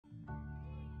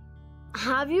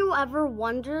Have you ever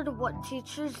wondered what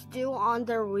teachers do on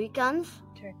their weekends?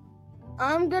 Okay.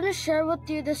 I'm going to share with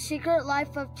you the secret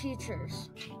life of teachers.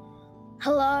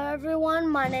 Hello everyone,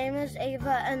 my name is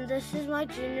Ava and this is my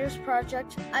junior's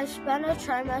project. I spent a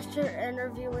trimester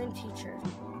interviewing teachers.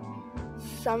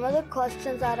 Some of the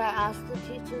questions that I asked the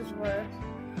teachers were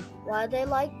why they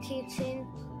like teaching,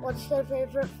 what's their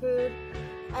favorite food,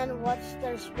 and what's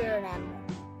their spirit animal.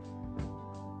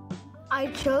 I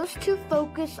chose to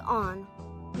focus on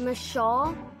Miss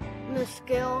Shaw, Miss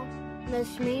Gill,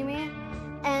 Miss Mimi,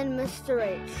 and Mr.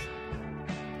 H.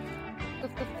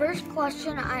 But the first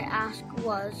question I asked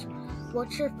was,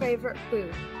 what's your favorite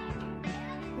food?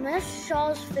 Miss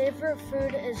Shaw's favorite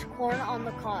food is corn on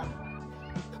the cob.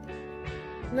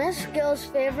 Miss Gill's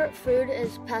favorite food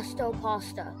is pesto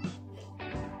pasta.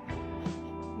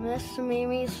 Miss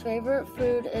Mimi's favorite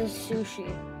food is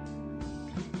sushi.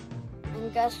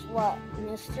 And guess what?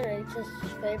 Mr.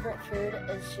 H's favorite food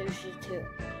is sushi too.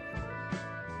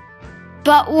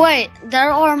 But wait,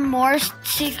 there are more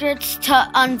secrets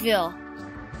to unveil.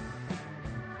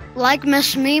 Like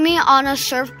Miss Mimi on a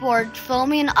surfboard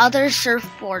filming other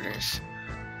surfboarders.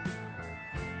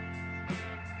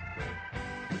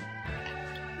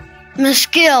 Miss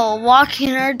Gill walking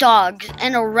her dogs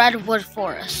in a redwood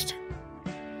forest.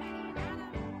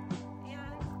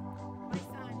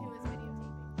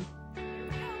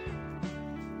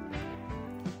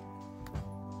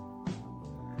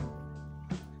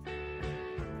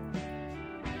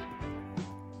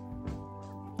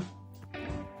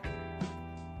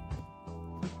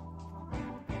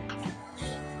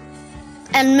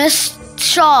 And Miss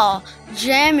Shaw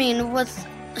jamming with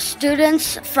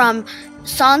students from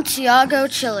Santiago,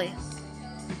 Chile.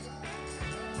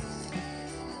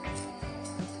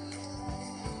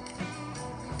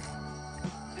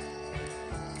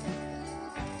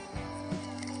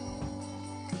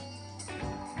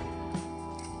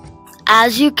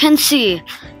 As you can see,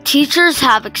 teachers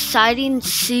have exciting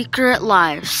secret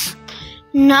lives.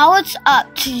 Now it's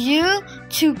up to you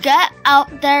to get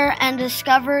out there and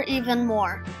discover even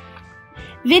more.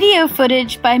 Video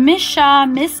footage by Miss Shaw,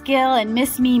 Miss Gill, and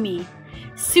Miss Mimi.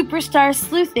 Superstar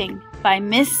Sleuthing by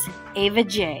Miss Ava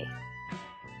J.